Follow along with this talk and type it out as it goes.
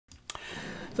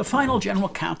The final general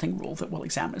counting rule that we'll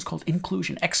examine is called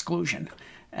inclusion-exclusion,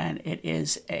 and it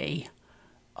is a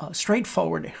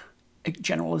straightforward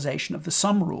generalization of the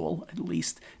sum rule, at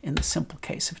least in the simple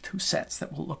case of two sets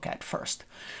that we'll look at first.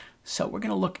 So we're going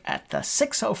to look at the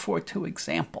 6042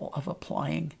 example of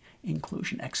applying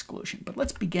inclusion-exclusion. But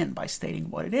let's begin by stating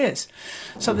what it is.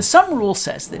 So the sum rule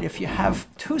says that if you have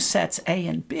two sets A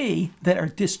and B that are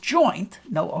disjoint,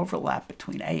 no overlap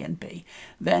between A and B,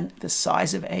 then the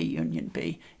size of A union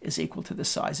B is equal to the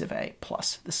size of A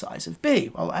plus the size of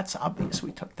B. Well, that's obvious.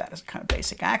 We took that as a kind of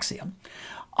basic axiom.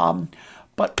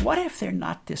 But what if they're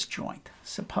not disjoint?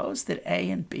 Suppose that A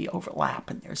and B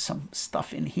overlap and there's some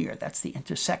stuff in here. That's the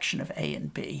intersection of A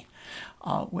and B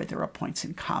where there are points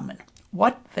in common.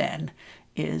 What then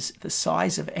is the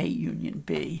size of A union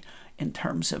B in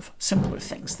terms of simpler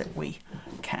things that we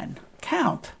can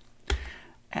count?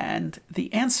 And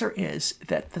the answer is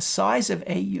that the size of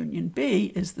A union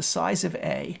B is the size of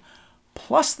A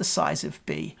plus the size of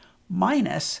B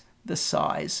minus the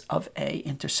size of A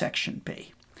intersection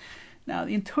B. Now,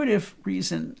 the intuitive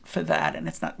reason for that, and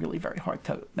it's not really very hard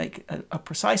to make a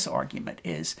precise argument,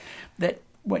 is that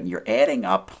when you're adding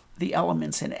up the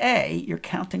elements in A, you're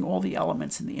counting all the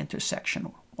elements in the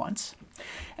intersection once.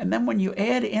 And then when you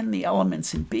add in the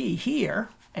elements in B here,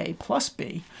 A plus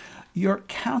B, you're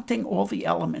counting all the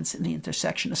elements in the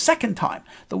intersection a second time.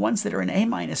 The ones that are in A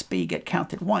minus B get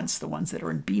counted once. The ones that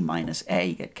are in B minus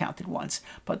A get counted once.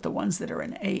 But the ones that are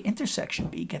in A intersection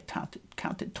B get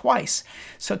counted twice.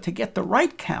 So to get the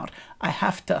right count, I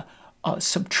have to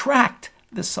subtract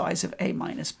the size of A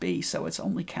minus B, so it's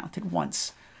only counted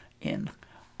once in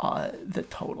the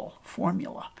total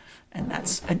formula. And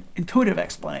that's an intuitive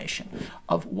explanation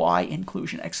of why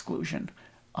inclusion-exclusion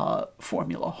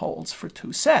formula holds for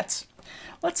two sets.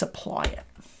 Let's apply it.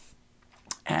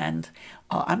 And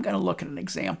I'm going to look at an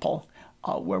example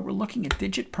where we're looking at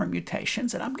digit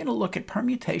permutations, and I'm going to look at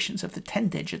permutations of the 10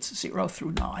 digits, 0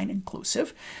 through 9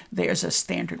 inclusive. There's a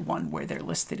standard one where they're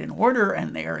listed in order,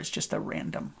 and there is just a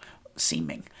random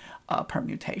seeming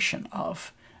permutation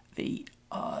of the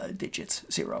digits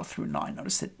 0 through 9.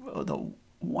 Notice that the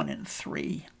 1 and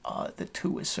 3, the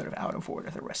 2 is sort of out of order,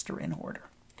 the rest are in order.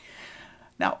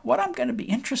 Now, what I'm going to be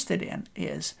interested in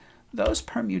is those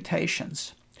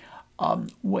permutations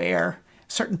where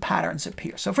certain patterns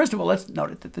appear. So first of all, let's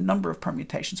note that the number of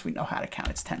permutations we know how to count.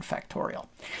 It's 10 factorial.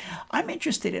 I'm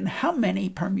interested in how many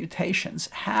permutations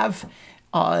have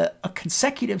a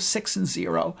consecutive 6 and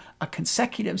 0, a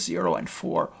consecutive 0 and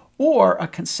 4, or a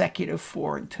consecutive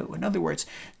 4 and 2. In other words,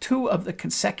 two of the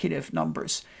consecutive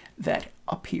numbers that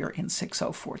appear in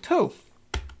 6042.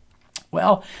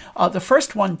 Well, the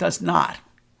first one does not.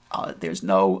 There's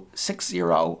no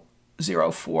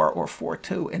 6004 or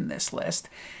 42 in this list.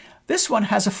 This one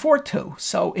has a 42,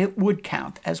 so it would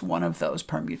count as one of those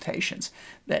permutations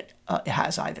that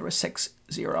has either a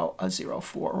 60, a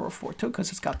 04, or a 42 because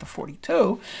it's got the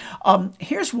 42.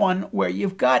 Here's one where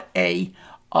you've got a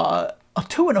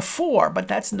 2 and a 4, but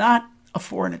that's not a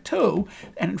 4 and a 2.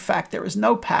 And in fact, there is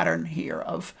no pattern here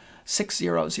of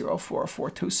 6004 or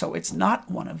 42, so it's not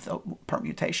one of the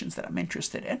permutations that I'm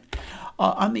interested in.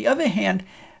 On the other hand,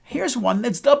 here's one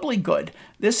that's doubly good.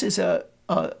 This is a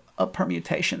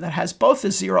permutation that has both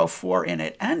a 04 in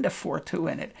it and a 42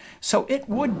 in it. So it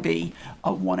would be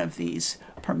one of these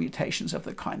permutations of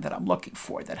the kind that I'm looking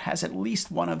for that has at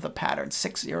least one of the patterns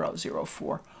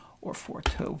 6004 or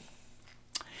 42.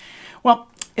 Well,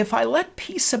 if I let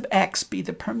P sub x be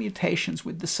the permutations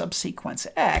with the subsequence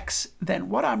x, then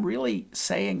what I'm really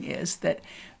saying is that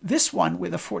this one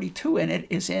with a 42 in it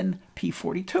is in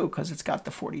P42 because it's got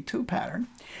the 42 pattern.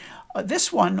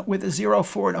 This one with a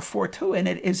 04 and a 42 in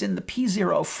it is in the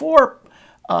P04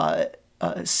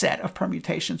 set of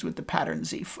permutations with the pattern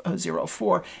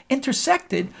Z04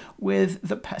 intersected with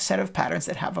the set of patterns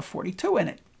that have a 42 in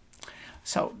it.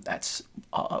 So that's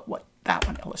what that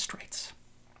one illustrates.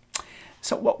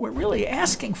 So what we're really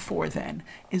asking for then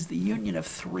is the union of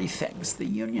three things, the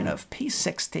union of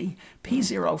P60,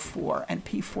 P04, and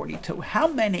P42.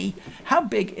 How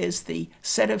big is the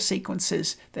set of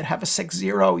sequences that have a 60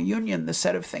 union the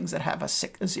set of things that have a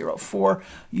 04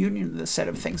 union the set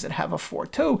of things that have a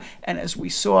 42? And as we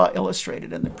saw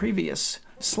illustrated in the previous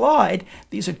slide,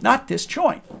 these are not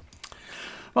disjoint.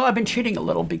 Well, I've been cheating a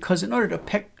little because in order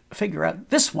to figure out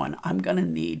this one, I'm going to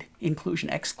need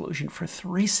inclusion-exclusion for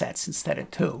 3 sets instead of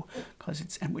 2,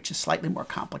 which is slightly more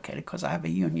complicated because I have a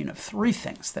union of 3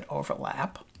 things that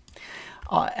overlap.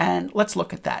 And let's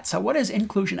look at that. So what does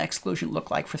inclusion-exclusion look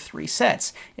like for 3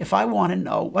 sets? If I want to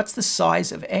know what's the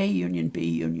size of A union B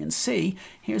union C,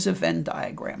 here's a Venn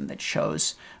diagram that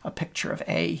shows a picture of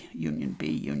A union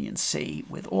B union C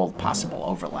with all possible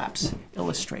overlaps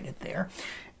illustrated there.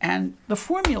 And the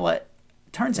formula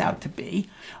turns out to be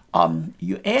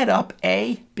you add up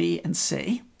A, B, and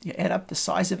C. You add up the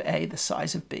size of A, the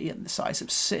size of B, and the size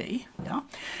of C. Yeah?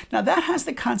 Now that has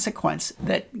the consequence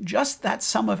that just that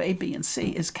sum of A, B, and C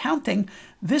is counting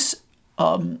this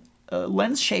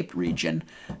lens-shaped region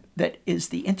that is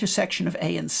the intersection of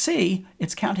A and C.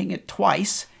 It's counting it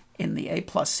twice in the A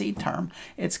plus C term.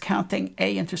 It's counting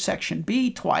A intersection B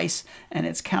twice, and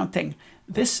it's counting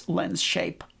this lens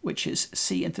shape, which is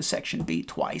C intersection B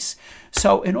twice.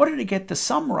 So in order to get the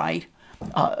sum right,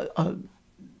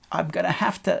 I'm going to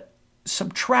have to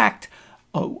subtract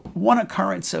one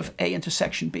occurrence of A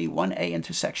intersection B, one A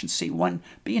intersection C, one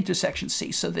B intersection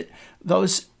C, so that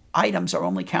those items are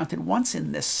only counted once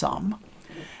in this sum.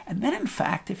 And then, in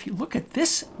fact, if you look at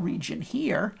this region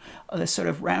here, this sort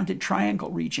of rounded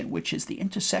triangle region, which is the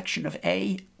intersection of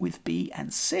A with B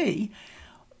and C,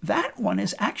 that one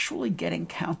is actually getting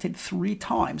counted 3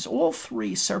 times. All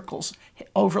 3 circles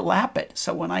overlap it.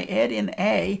 So when I add in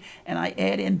A, and I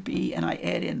add in B, and I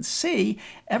add in C,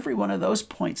 every one of those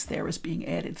points there is being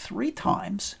added 3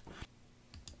 times.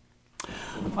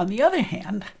 On the other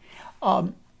hand,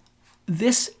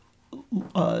 this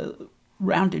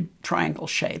rounded triangle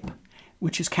shape,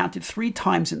 which is counted 3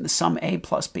 times in the sum A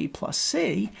plus B plus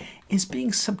C, is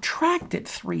being subtracted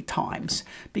 3 times,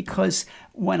 because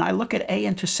when I look at A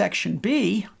intersection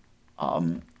B,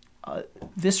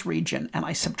 this region, and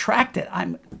I subtract it,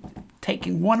 I'm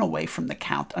taking 1 away from the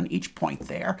count on each point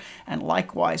there, and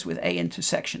likewise with A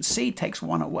intersection C takes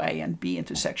 1 away, and B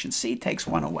intersection C takes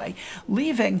 1 away,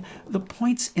 leaving the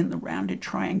points in the rounded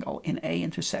triangle in A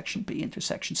intersection B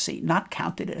intersection C not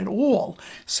counted at all.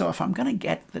 So if I'm going to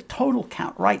get the total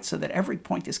count right so that every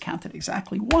point is counted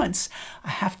exactly once, I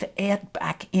have to add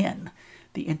back in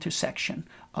the intersection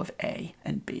of A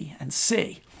and B and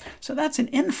C. So that's an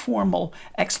informal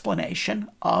explanation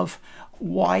of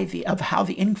how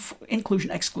the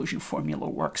inclusion-exclusion formula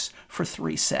works for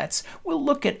 3 sets. We'll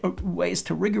look at ways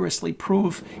to rigorously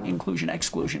prove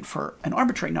inclusion-exclusion for an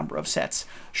arbitrary number of sets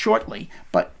shortly,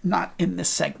 but not in this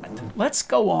segment. Let's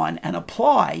go on and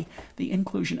apply the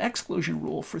inclusion-exclusion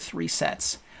rule for 3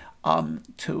 sets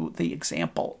to the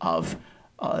example of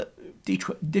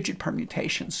digit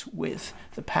permutations with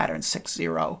the pattern 6,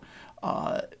 0,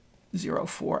 0,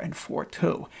 4, and 4,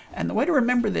 2. And the way to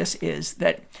remember this is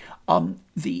that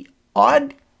the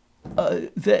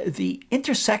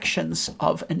intersections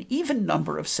of an even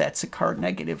number of sets occur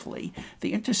negatively.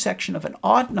 The intersection of an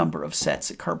odd number of sets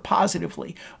occur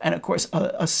positively. And of course,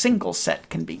 a single set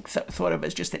can be thought of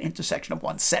as just an intersection of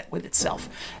one set with itself.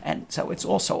 And so it's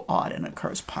also odd and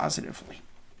occurs positively.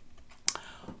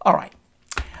 All right.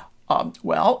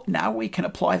 Well, now we can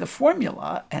apply the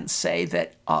formula and say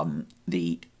that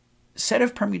the set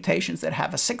of permutations that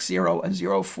have a 6, 0, a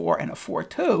 0, 4, and a 4,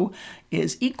 2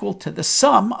 is equal to the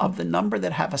sum of the number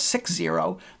that have a 6,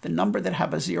 0, the number that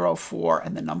have a 0, 4,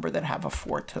 and the number that have a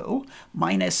 4, 2,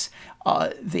 minus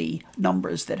the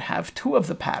numbers that have 2 of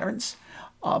the patterns,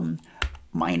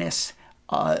 minus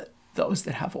those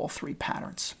that have all 3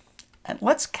 patterns. And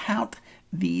let's count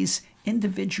these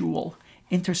individual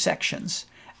intersections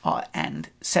and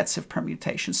sets of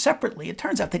permutations separately. It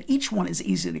turns out that each one is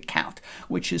easy to count,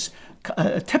 which is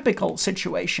a typical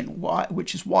situation,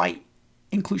 which is why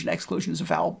inclusion-exclusion is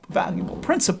a valuable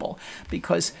principle,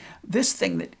 because this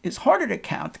thing that is harder to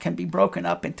count can be broken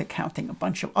up into counting a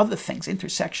bunch of other things,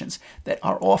 intersections, that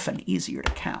are often easier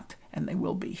to count, and they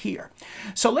will be here.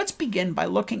 So let's begin by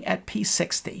looking at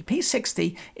P60.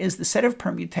 P60 is the set of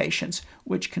permutations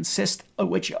which consist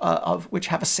which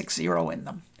have a 6, 0 in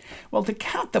them. Well, to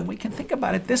count them, we can think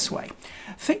about it this way.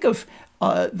 Think of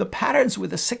the patterns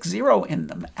with a 6, 0 in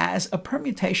them as a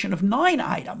permutation of 9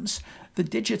 items, the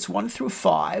digits 1 through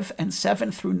 5 and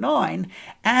 7 through 9,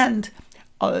 and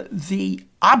the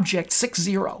object 6,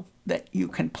 0 that you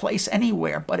can place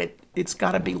anywhere, but it's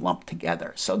got to be lumped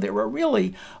together. So there are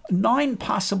really 9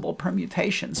 possible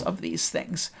permutations of these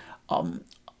things.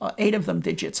 8 of them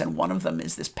digits, and 1 of them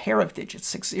is this pair of digits,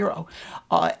 6, 0.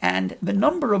 And the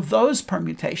number of those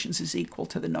permutations is equal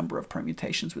to the number of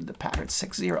permutations with the pattern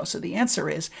 6, 0. So the answer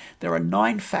is there are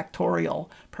 9 factorial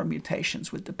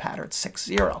permutations with the pattern 6,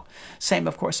 0. Same,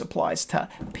 of course, applies to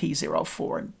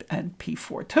P04 and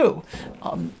P42.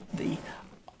 The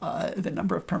the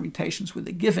number of permutations with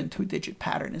a given 2-digit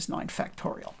pattern is 9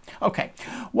 factorial. Okay,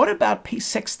 what about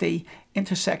P60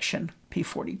 intersection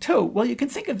P42? Well, you can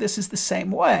think of this as the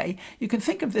same way. You can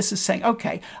think of this as saying,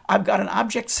 okay, I've got an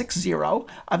object 60,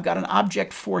 I've got an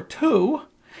object 42,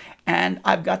 and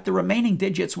I've got the remaining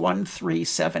digits 1, 3,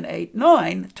 7, 8,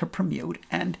 9 to permute,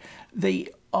 and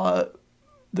the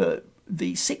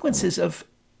sequences of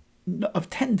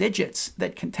 10 digits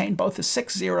that contain both a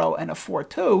 60 and a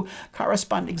 42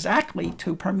 correspond exactly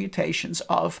to permutations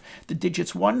of the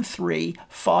digits 1, 3,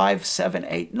 5, 7,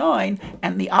 8, 9,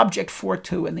 and the object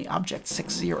 42 and the object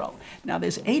 60. Now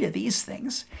there's 8 of these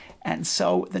things, and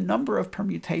so the number of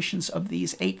permutations of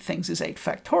these 8 things is 8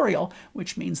 factorial,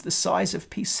 which means the size of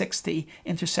P60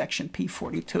 intersection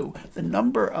P42, the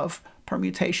number of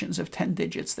permutations of 10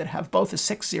 digits that have both a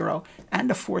 60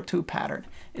 and a 42 pattern,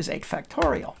 is 8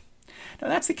 factorial. Now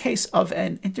that's the case of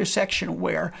an intersection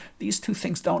where these two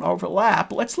things don't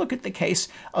overlap. Let's look at the case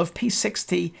of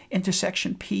P60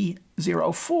 intersection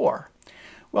P04.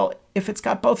 Well, if it's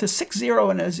got both a 60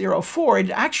 and a 04, it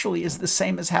actually is the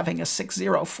same as having a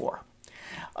 604.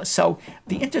 So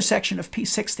the intersection of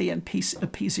P60 and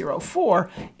P04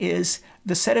 is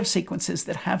the set of sequences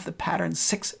that have the pattern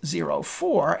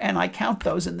 604, and I count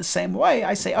those in the same way.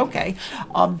 I say, okay,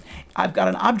 I've got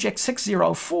an object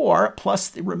 604 plus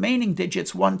the remaining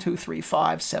digits 1, 2, 3,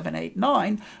 5, 7, 8,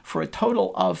 9 for a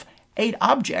total of 8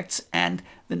 objects, and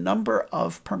the number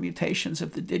of permutations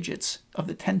of the digits, of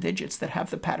the 10 digits that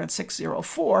have the pattern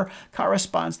 604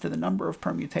 corresponds to the number of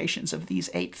permutations of these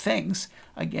 8 things,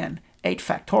 again, 8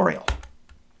 factorial.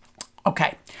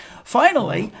 Okay,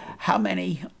 finally, how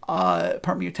many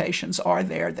permutations are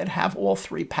there that have all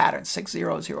 3 patterns, 60,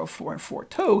 04, and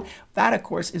 42? That, of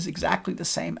course, is exactly the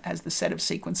same as the set of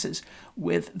sequences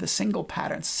with the single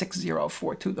pattern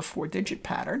 6042, the 4-digit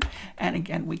pattern. And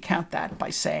again, we count that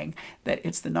by saying that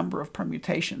it's the number of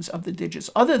permutations of the digits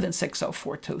other than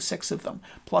 6042, 6 of them,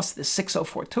 plus the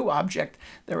 6042 object.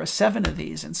 There are 7 of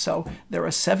these, and so there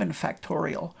are 7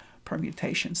 factorial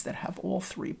permutations that have all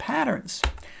 3 patterns.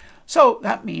 So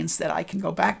that means that I can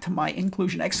go back to my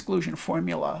inclusion-exclusion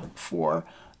formula for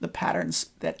the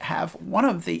patterns that have one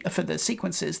of the, for the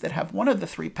sequences that have one of the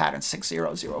 3 patterns, 60,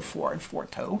 04, and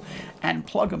 42, and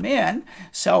plug them in.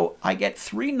 So I get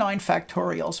 3 9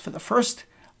 factorials for the first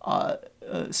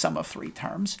sum of 3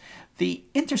 terms. The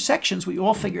intersections, we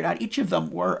all figured out, each of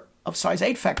them were of size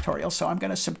 8 factorial, so I'm going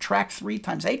to subtract 3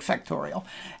 times 8 factorial.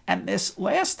 And this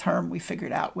last term we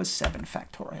figured out was 7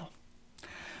 factorial.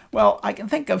 Well, I can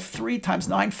think of 3 times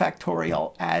 9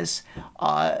 factorial as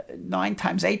 9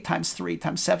 times 8 times 3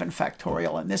 times 7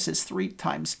 factorial, and this is 3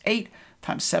 times 8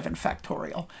 times 7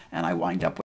 factorial, and I wind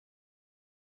up with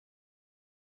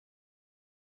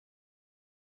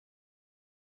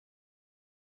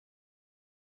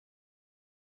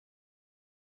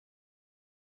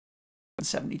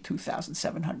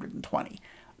 72,720.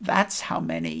 That's how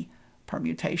many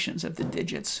permutations of the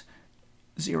digits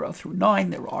 0 through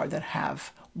 9 there are that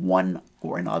have one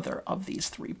or another of these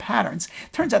 3 patterns.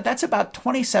 Turns out that's about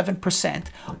 27%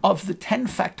 of the 10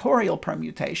 factorial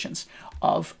permutations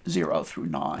of 0 through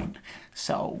 9.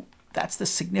 So that's the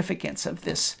significance of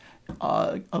this,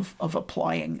 of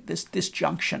applying this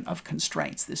disjunction of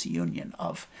constraints, this union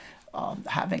of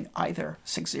having either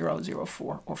 60,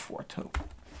 04, or 42.